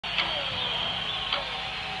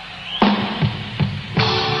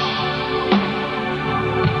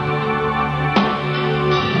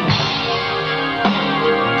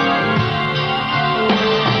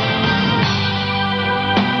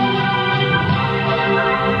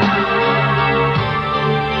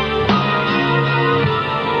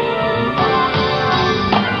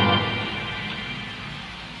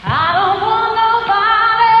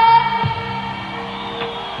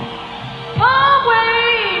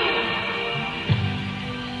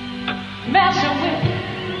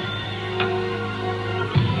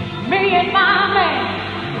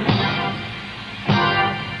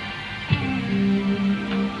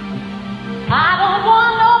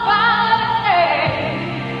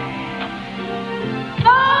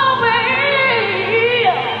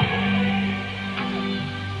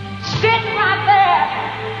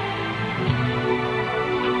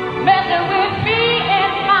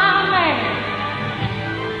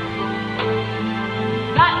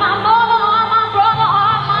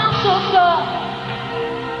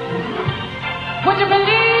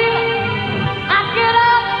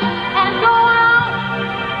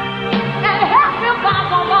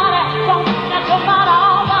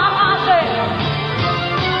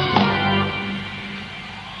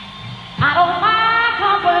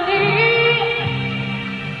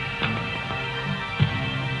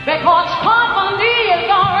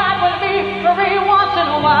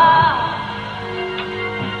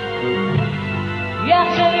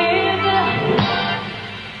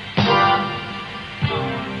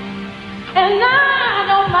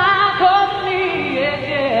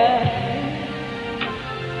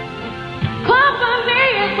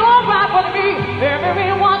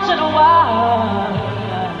every once in a while.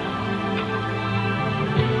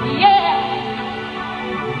 Yeah.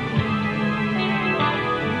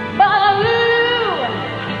 But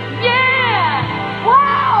yeah.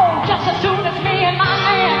 Wow. Just as soon as me and my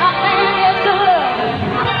man is good.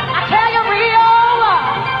 I tell you real,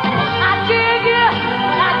 I dig you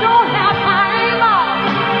when I don't have time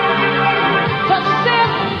to sit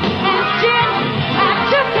and chit and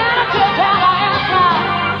chit and tell her.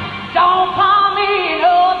 Don't call me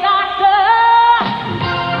no doctor.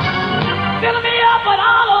 Fill me up with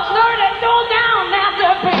all those nerds that go down that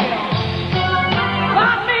the pill.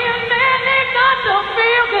 Got me a man they got to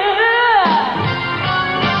feel good.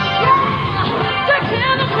 Yeah, to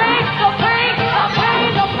kill the pain, the pain, the pain,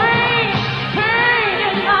 the pain, pain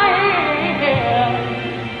in my head.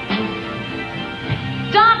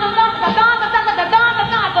 Doctor, doctor, doctor, doctor, doctor,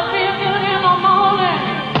 doctor, feel good in the morning.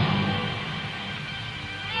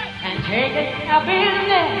 And take it out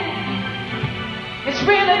business. It's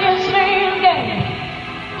really this man's game.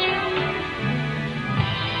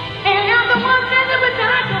 And I'm the one that would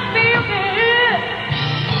like to feel good.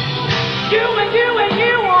 You and you and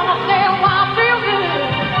you wanna say why I feel good.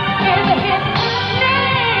 And the hit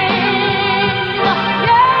name.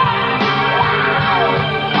 Yeah. Wow.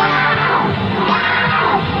 Wow.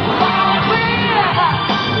 Wow. Wow.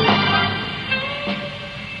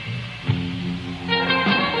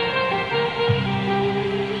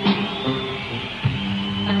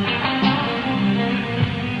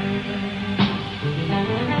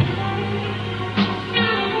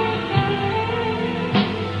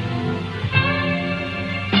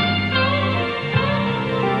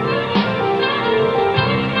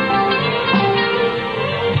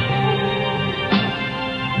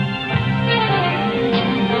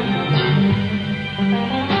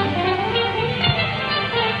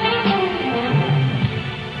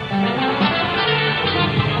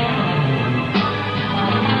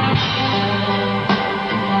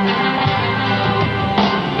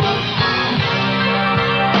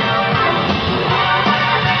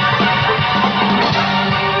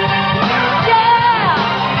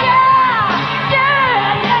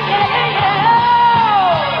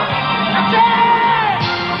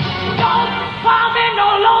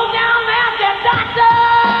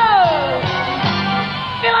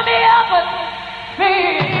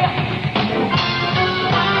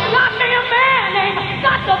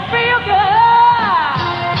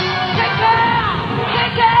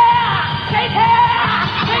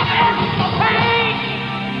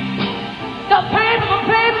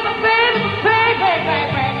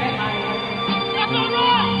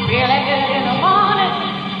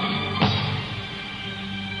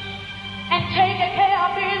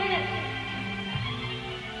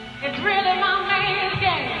 It's really my man's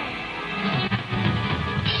game.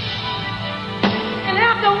 And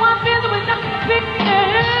after one visit with Dr.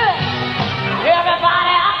 Victor,